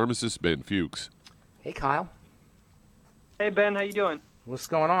with pharmacist Ben Fuchs. Hey, Kyle. Hey, Ben. How you doing? What's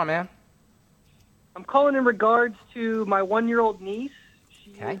going on, man? I'm calling in regards to my 1-year-old niece.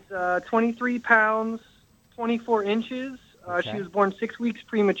 She is 23 pounds, 24 inches. She was born 6 weeks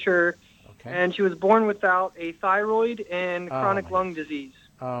premature. And she was born without a thyroid and chronic lung disease.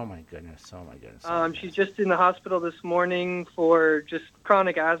 Oh, my goodness. Oh, my goodness. She's just in the hospital this morning for just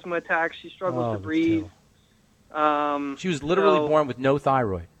chronic asthma attacks. She struggles to breathe. She was literally born with no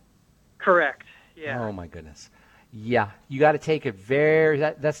thyroid. Correct, yeah. Oh, my goodness. Yeah, you got to take it very,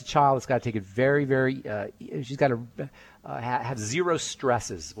 that's a child that's got to take it very, very, she's got to have zero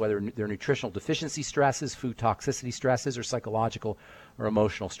stresses, whether they're nutritional deficiency stresses, food toxicity stresses, or psychological or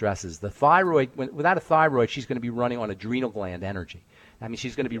emotional stresses. The thyroid, without a thyroid, she's going to be running on adrenal gland energy. I mean,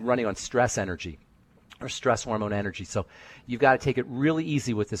 she's going to be running on stress energy or stress hormone energy. So you've got to take it really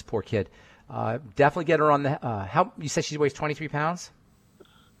easy with this poor kid. Definitely get her on the, you said she weighs 23 pounds?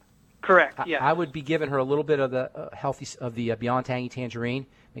 Correct, yeah. I would be giving her a little bit of the the Beyond Tangy Tangerine.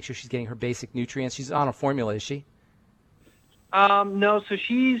 Make sure she's getting her basic nutrients. She's on a formula, is she? No, so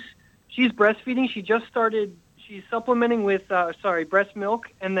she's breastfeeding. She just started. She's supplementing with breast milk,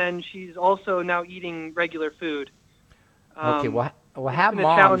 and then she's also now eating regular food. Okay, well have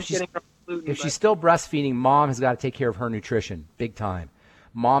mom. If she's still breastfeeding, mom has got to take care of her nutrition big time.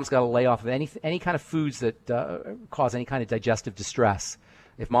 Mom's got to lay off of any kind of foods that cause any kind of digestive distress.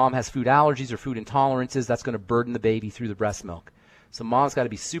 If mom has food allergies or food intolerances, that's going to burden the baby through the breast milk. So mom's got to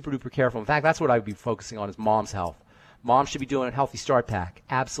be super duper careful. In fact, that's what I would be focusing on is mom's health. Mom should be doing a Healthy Start Pack,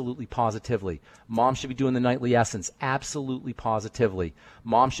 absolutely positively. Mom should be doing the Nightly Essence, absolutely positively.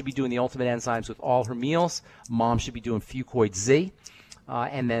 Mom should be doing the Ultimate Enzymes with all her meals. Mom should be doing Fucoid Z.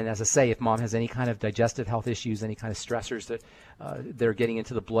 And then, as I say, if mom has any kind of digestive health issues, any kind of stressors that they're getting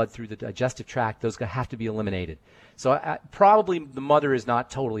into the blood through the digestive tract, those have to be eliminated. So probably the mother is not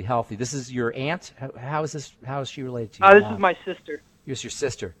totally healthy. This is your aunt? How is she related to you? This is my sister. It's your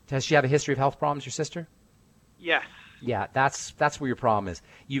sister. Does she have a history of health problems, your sister? Yes. Yeah, that's where your problem is.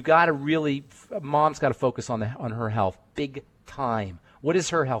 You've got to really, mom's got to focus on her health big time. What is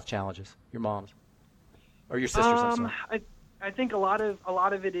her health challenges, your mom's? Or your sister's, I'm sorry. I think a lot of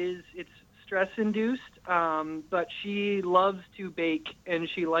it's stress induced, but she loves to bake and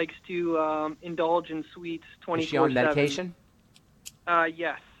she likes to indulge in sweets 24/7. Is she on medication?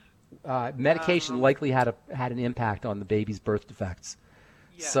 Yes. Medication likely had an impact on the baby's birth defects.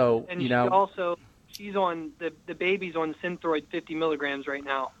 Yeah. So and she's on the baby's on Synthroid 50 milligrams right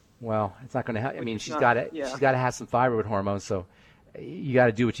now. Well, it's not going to help. I mean, she's got to have some thyroid hormones, so you got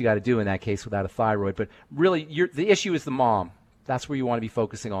to do what you got to do in that case without a thyroid. But really, the issue is the mom. That's where you want to be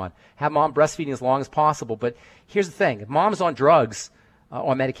focusing on. Have mom breastfeeding as long as possible. But here's the thing. If mom's on drugs,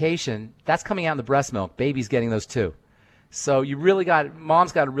 on medication, that's coming out in the breast milk. Baby's getting those too. So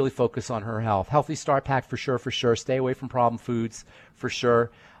mom's got to really focus on her health. Healthy Start Pack for sure. Stay away from problem foods for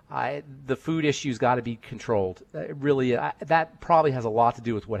sure. The food issue's got to be controlled. That probably has a lot to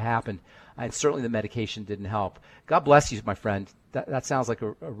do with what happened. And certainly the medication didn't help. God bless you, my friend. That sounds like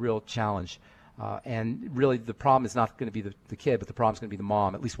a real challenge. And really, the problem is not going to be the kid, but the problem is going to be the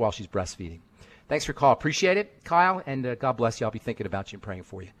mom, at least while she's breastfeeding. Thanks for your call. Appreciate it, Kyle, and God bless you. I'll be thinking about you and praying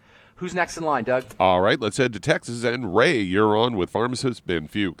for you. Who's next in line, Doug? All right, let's head to Texas. And Ray, you're on with pharmacist Ben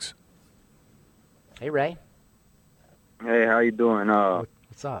Fuchs. Hey, Ray. Hey, how you doing?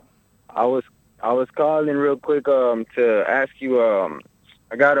 What's up? I was calling real quick to ask you.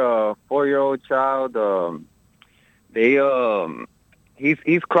 I got a 4-year-old child.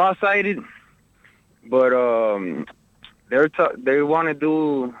 He's cross-sighted, but they want to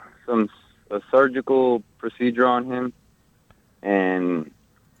do a surgical procedure on him, and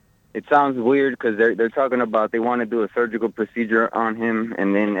it sounds weird because they're talking about they want to do a surgical procedure on him,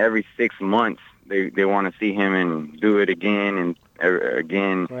 and then every 6 months they want to see him and do it again and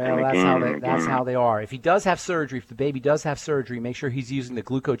again well, and that's again. How and they, again. that's how they are. If he does have surgery, if the baby does have surgery, make sure he's using the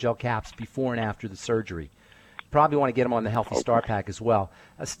glucogel caps before and after the surgery. Probably want to get him on the Healthy Start Pack as well.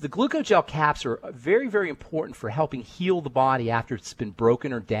 The glucogel caps are very, very important for helping heal the body after it's been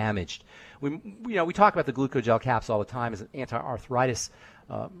broken or damaged. We talk about the glucogel caps all the time as an anti-arthritis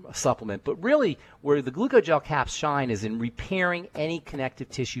supplement, but really where the glucogel caps shine is in repairing any connective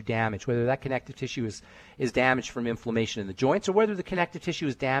tissue damage, whether that connective tissue is damaged from inflammation in the joints or whether the connective tissue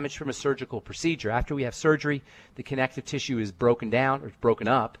is damaged from a surgical procedure. After we have surgery, the connective tissue is broken down or broken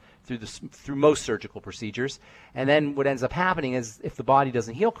up through most surgical procedures, and then what ends up happening is if the body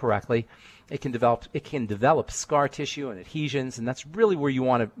doesn't heal correctly, it can develop scar tissue and adhesions, and that's really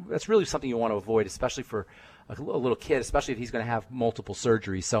something you want to avoid, especially for a little kid, especially if he's going to have multiple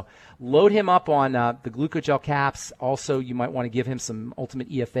surgeries. So load him up on the glucogel caps. Also, you might want to give him some Ultimate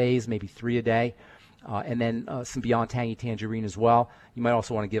EFAs, maybe 3 a day, and then some Beyond Tangy Tangerine as well. You might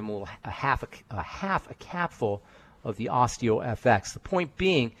also want to give him a half a capful of the Osteo FX. The point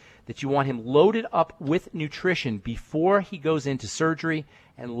being that you want him loaded up with nutrition before he goes into surgery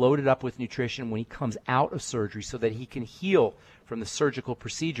and loaded up with nutrition when he comes out of surgery so that he can heal from the surgical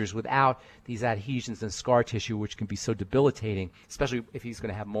procedures without these adhesions and scar tissue, which can be so debilitating, especially if he's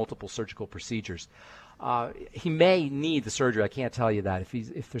going to have multiple surgical procedures. He may need the surgery. I can't tell you that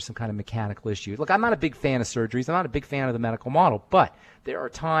if there's some kind of mechanical issue. Look, I'm not a big fan of surgeries. I'm not a big fan of the medical model, but there are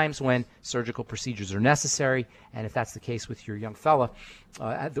times when surgical procedures are necessary, and if that's the case with your young fella,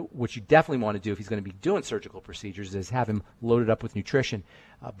 what you definitely want to do if he's going to be doing surgical procedures is have him loaded up with nutrition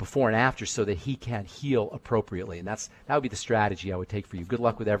before and after so that he can heal appropriately, and that would be the strategy I would take for you. Good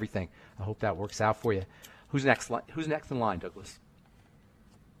luck with everything. I hope that works out for you. Who's next in line, Douglas?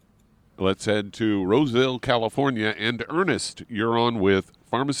 Let's head to Roseville, California, and Ernest, you're on with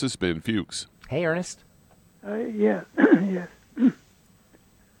pharmacist Ben Fuchs. Hey, Ernest. Yes. Yes.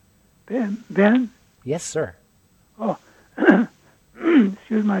 Ben? Yes, sir. Oh,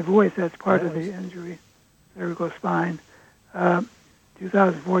 excuse my voice. That's part of the injury, cervical spine.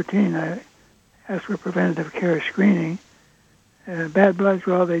 2014, I asked for preventative care screening. Bad blood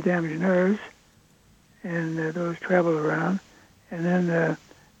draw, they damage nerves, and those travel around. And then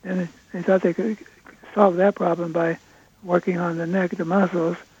they thought they could solve that problem by working on the neck, the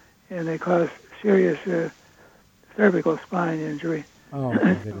muscles, and they caused serious cervical spine injury. Oh,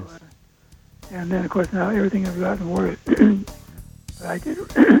 my goodness. And then, of course, now everything has gotten worse. But I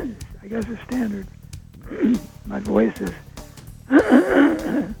guess it's standard. My voice is...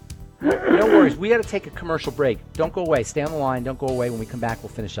 No worries. We got to take a commercial break. Don't go away. Stay on the line. Don't go away. When we come back, we'll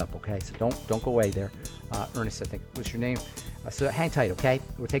finish up, okay? So don't go away there. Ernest, I think, was your name. So hang tight, okay?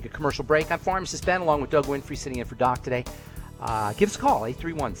 We'll take a commercial break. I'm Pharmacist Ben, along with Doug Winfrey, sitting in for Doc today. Give us a call,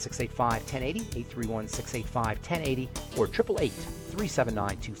 831-685-1080, 831-685-1080, or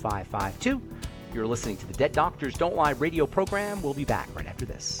 888-379-2552. You're listening to the Dead Doctors Don't Lie radio program. We'll be back right after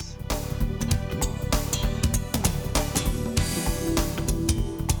this.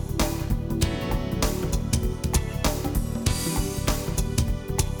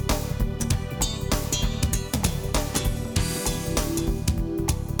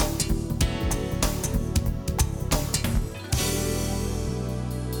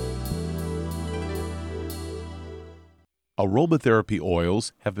 Aromatherapy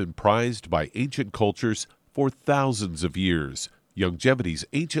oils have been prized by ancient cultures for thousands of years. Youngevity's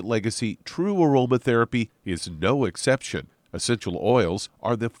ancient legacy, True Aromatherapy, is no exception. Essential oils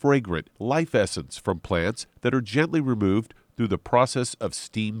are the fragrant life essence from plants that are gently removed through the process of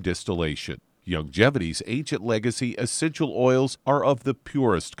steam distillation. Youngevity's ancient legacy essential oils are of the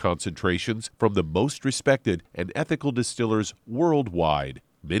purest concentrations from the most respected and ethical distillers worldwide.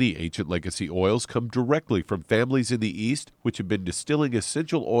 Many ancient legacy oils come directly from families in the East which have been distilling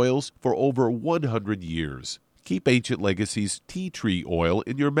essential oils for over 100 years. Keep Ancient Legacy's tea tree oil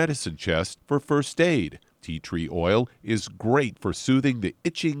in your medicine chest for first aid, Tea tree oil is great for soothing the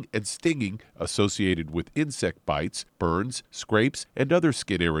itching and stinging associated with insect bites, burns, scrapes, and other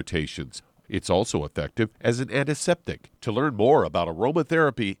skin irritations. It's also effective as an antiseptic. To learn more about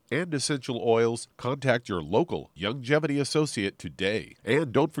aromatherapy and essential oils, contact your local Youngevity associate today.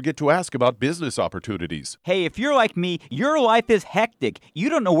 And don't forget to ask about business opportunities. Hey, if you're like me, your life is hectic. You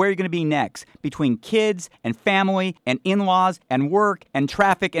don't know where you're going to be next. Between kids and family and in-laws and work and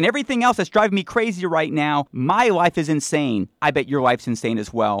traffic and everything else that's driving me crazy right now, my life is insane. I bet your life's insane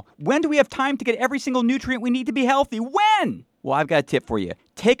as well. When do we have time to get every single nutrient we need to be healthy? When? Well, I've got a tip for you.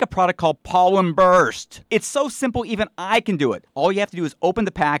 Take a product called Pollen Burst. It's so simple, even I can do it. All you have to do is open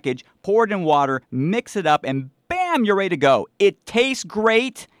the package, pour it in water, mix it up, and bam, you're ready to go. It tastes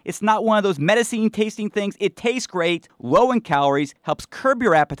great. It's not one of those medicine-tasting things. It tastes great, low in calories, helps curb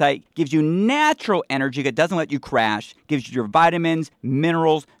your appetite, gives you natural energy that doesn't let you crash, gives you your vitamins,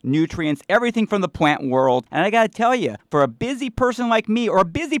 minerals, nutrients, everything from the plant world. And I got to tell you, for a busy person like me or a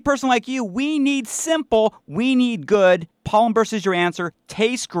busy person like you, we need simple, we need good. Pollen Burst is your answer.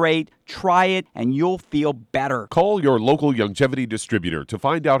 Tastes great. Try it, and you'll feel better. Call your local Youngevity distributor to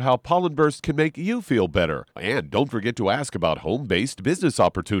find out how Pollen Burst can make you feel better. And don't forget to ask about home-based business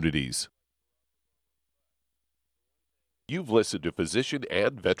opportunities. You've listened to physician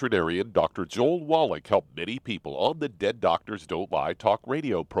and veterinarian Dr. Joel Wallach help many people on the Dead Doctors Don't Lie talk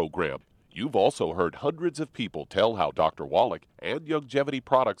radio program. You've also heard hundreds of people tell how Dr. Wallach and Youngevity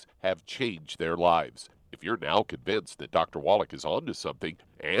products have changed their lives. If you're now convinced that Dr. Wallach is onto something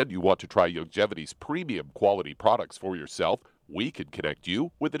and you want to try Youngevity's premium quality products for yourself, we can connect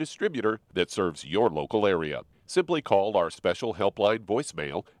you with a distributor that serves your local area. Simply call our special helpline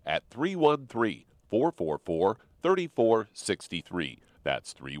voicemail at 313-444-3463.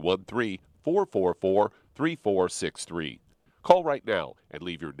 That's 313-444-3463. Call right now and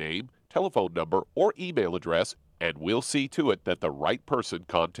leave your name, telephone number, or email address, and we'll see to it that the right person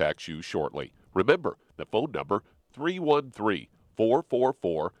contacts you shortly. Remember, the phone number,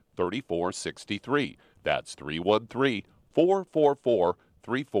 313-444-3463. That's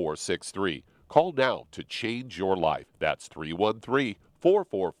 313-444-3463. Call now to change your life. That's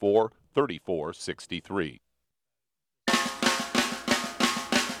 313-444-3463.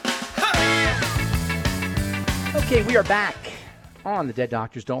 Okay, we are back on the Dead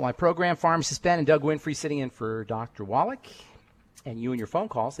Doctors Don't Lie program. Pharmacist Ben and Doug Winfrey sitting in for Dr. Wallach. And you and your phone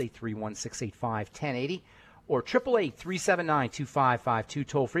calls, 831-685-1080 or 888-379-2552,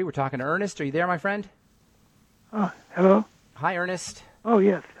 toll free. We're talking to Ernest. Are you there, my friend? Hello? Hi, Ernest. Oh,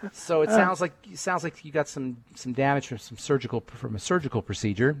 yes. So it sounds like you got some damage from a surgical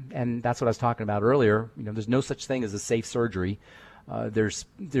procedure, and that's what I was talking about earlier. You know, there's no such thing as a safe surgery. There's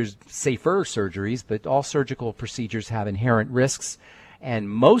safer surgeries, but all surgical procedures have inherent risks, and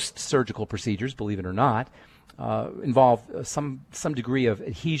most surgical procedures, believe it or not, involve some degree of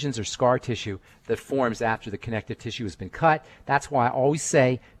adhesions or scar tissue that forms after the connective tissue has been cut. That's why I always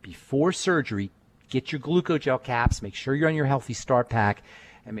say before surgery, get your glucogel caps, make sure you're on your Healthy Start Pack,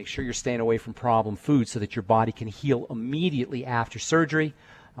 and make sure you're staying away from problem foods so that your body can heal immediately after surgery.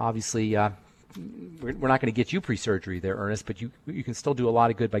 Obviously, we're not going to get you pre-surgery there, Ernest, but you can still do a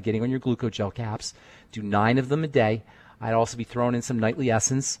lot of good by getting on your glucogel caps. Do 9 of them a day. I'd also be throwing in some nightly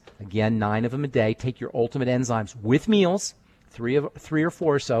essence. Again, 9 of them a day. Take your Ultimate Enzymes with meals, 3 or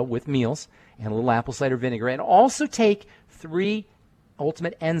 4 or so with meals, and a little apple cider vinegar. And also take 3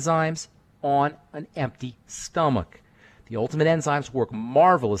 Ultimate Enzymes on an empty stomach. The Ultimate Enzymes work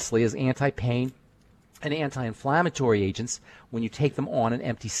marvelously as anti-pain and anti-inflammatory agents when you take them on an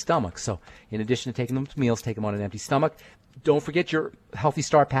empty stomach. So in addition to taking them to meals, take them on an empty stomach. Don't forget your Healthy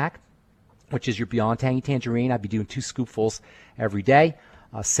Start Pack, which is your Beyond Tangy Tangerine. I'd be doing 2 scoopfuls every day.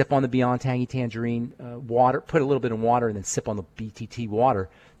 Sip on the Beyond Tangy Tangerine water, put a little bit in water, and then sip on the BTT water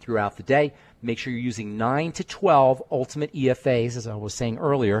throughout the day. Make sure you're using 9 to 12 Ultimate EFAs, as I was saying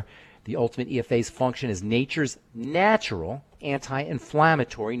earlier. The Ultimate EFA's function is nature's natural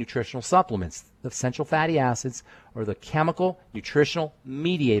anti-inflammatory nutritional supplements. The essential fatty acids are the chemical nutritional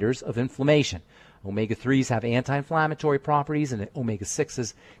mediators of inflammation. Omega-3s have anti-inflammatory properties, and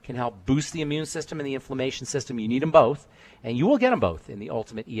omega-6s can help boost the immune system and the inflammation system. You need them both, and you will get them both in the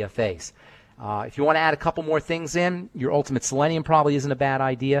Ultimate EFAs. If you want to add a couple more things in, your Ultimate Selenium probably isn't a bad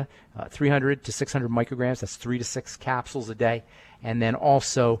idea. 300 to 600 micrograms, that's 3 to 6 capsules a day. And then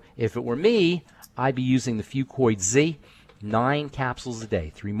also, if it were me, I'd be using the Fucoid Z, 9 capsules a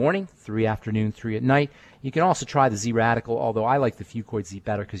day, 3 morning, 3 afternoon, 3 at night. You can also try the Z Radical, although I like the Fucoid Z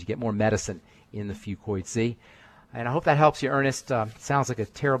better because you get more medicine in the Fucoid Z. And I hope that helps you, Ernest. Sounds like a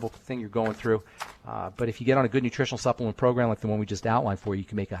terrible thing you're going through. But if you get on a good nutritional supplement program like the one we just outlined for you, you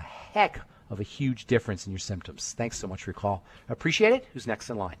can make a heck of a huge difference in your symptoms. Thanks so much for your call. Appreciate it. Who's next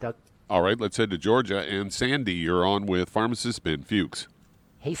in line? Doug? All right, let's head to Georgia. And Sandy, you're on with pharmacist Ben Fuchs.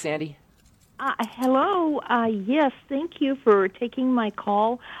 Hey, Sandy. Hello. Yes, thank you for taking my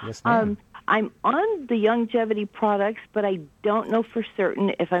call. Yes, ma'am. I'm on the Youngevity products, but I don't know for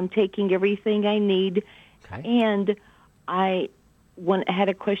certain if I'm taking everything I need. Okay. And I had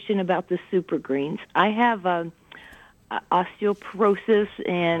a question about the Super Greens. I have osteoporosis,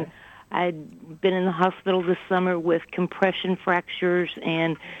 and I'd been in the hospital this summer with compression fractures,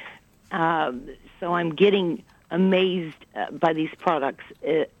 and so I'm getting amazed by these products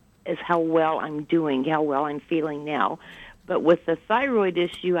as how well I'm doing, how well I'm feeling now. But with the thyroid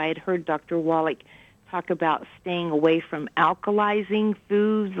issue, I had heard Dr. Wallach talk about staying away from alkalizing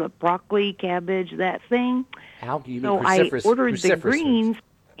foods, like broccoli, cabbage, that thing. So I ordered the greens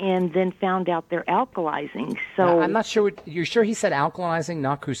and then found out they're alkalizing. So I'm not sure. You're sure he said alkalizing,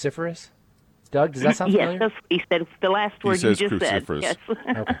 not cruciferous? Doug, does that sound familiar? Yes, that's what he said. The last word you just said. Yes.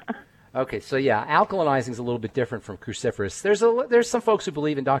 Okay, so yeah, alkalizing is a little bit different from cruciferous. There's some folks who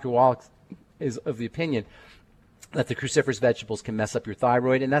believe, and Dr. Wallach is of the opinion, that the cruciferous vegetables can mess up your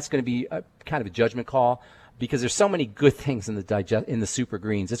thyroid, and that's going to be kind of a judgment call because there's so many good things in the Super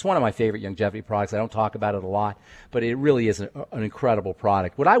Greens. It's one of my favorite Youngevity products. I don't talk about it a lot, but it really is an incredible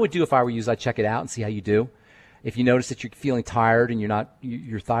product. What I would do if I were you is I'd check it out and see how you do. If you notice that you're feeling tired and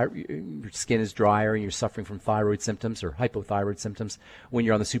your skin is drier and you're suffering from thyroid symptoms or hypothyroid symptoms when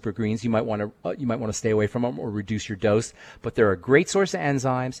you're on the Super Greens, you might want to stay away from them or reduce your dose. But they're a great source of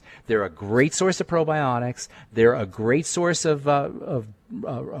enzymes. They're a great source of probiotics. They're a great source of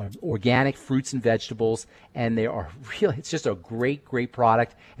organic fruits and vegetables, and they are really. It's just a great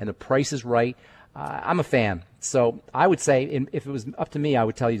product, and the price is right. I'm a fan, so I would say if it was up to me, I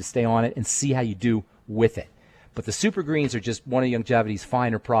would tell you to stay on it and see how you do with it. But the Super Greens are just one of Youngevity's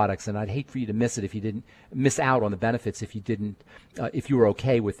finer products, and I'd hate for you to miss it if you didn't miss out on the benefits if you were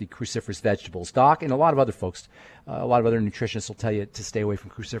okay with the cruciferous vegetables. Doc and a lot of other folks, a lot of other nutritionists will tell you to stay away from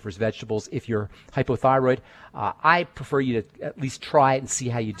cruciferous vegetables if you're hypothyroid. I prefer you to at least try it and see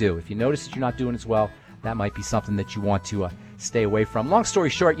how you do. If you notice that you're not doing as well, that might be something that you want to stay away from. Long story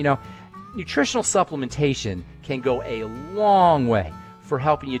short, nutritional supplementation can go a long way for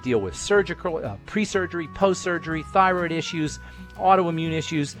helping you deal with surgical, pre-surgery, post-surgery, thyroid issues, autoimmune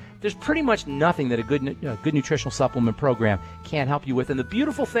issues. There's pretty much nothing that a good nutritional supplement program can't help you with. And the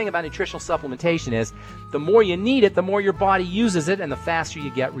beautiful thing about nutritional supplementation is the more you need it, the more your body uses it, and the faster you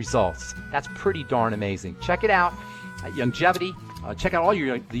get results. That's pretty darn amazing. Check it out at Youngevity. Check out all the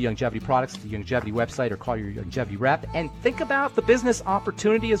Youngevity products at the Youngevity website or call your Youngevity rep. And think about the business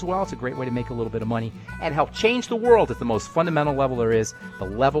opportunity as well. It's a great way to make a little bit of money and help change the world at the most fundamental level there is, the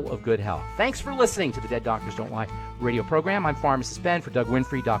level of good health. Thanks for listening to the Dead Doctors Don't Lie radio program. I'm Pharmacist Ben for Doug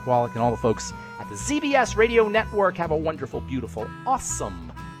Winfrey, Doc Wallach, and all the folks at the ZBS Radio Network. Have a wonderful, beautiful,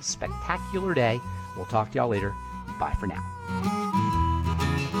 awesome, spectacular day. We'll talk to y'all later. Bye for now.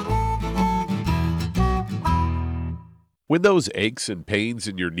 When those aches and pains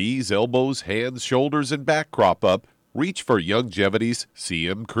in your knees, elbows, hands, shoulders, and back crop up, reach for Youngevity's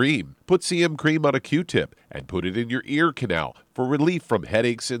CM Cream. Put CM Cream on a Q-tip and put it in your ear canal for relief from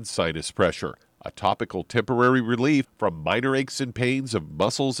headaches and sinus pressure. A topical temporary relief from minor aches and pains of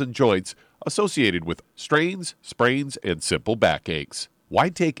muscles and joints associated with strains, sprains, and simple backaches. Why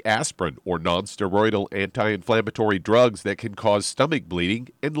take aspirin or non-steroidal anti-inflammatory drugs that can cause stomach bleeding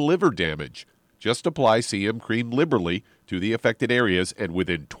and liver damage? Just apply CM Cream liberally to the affected areas, and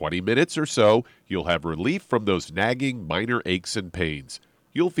within 20 minutes or so, you'll have relief from those nagging minor aches and pains.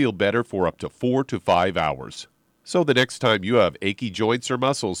 You'll feel better for up to 4 to 5 hours. So the next time you have achy joints or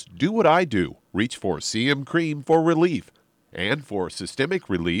muscles, do what I do. Reach for CM Cream for relief. And for systemic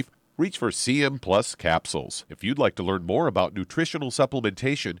relief, reach for CM Plus capsules. If you'd like to learn more about nutritional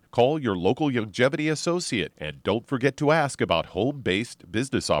supplementation, call your local Youngevity associate, and don't forget to ask about home-based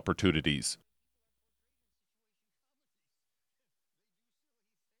business opportunities.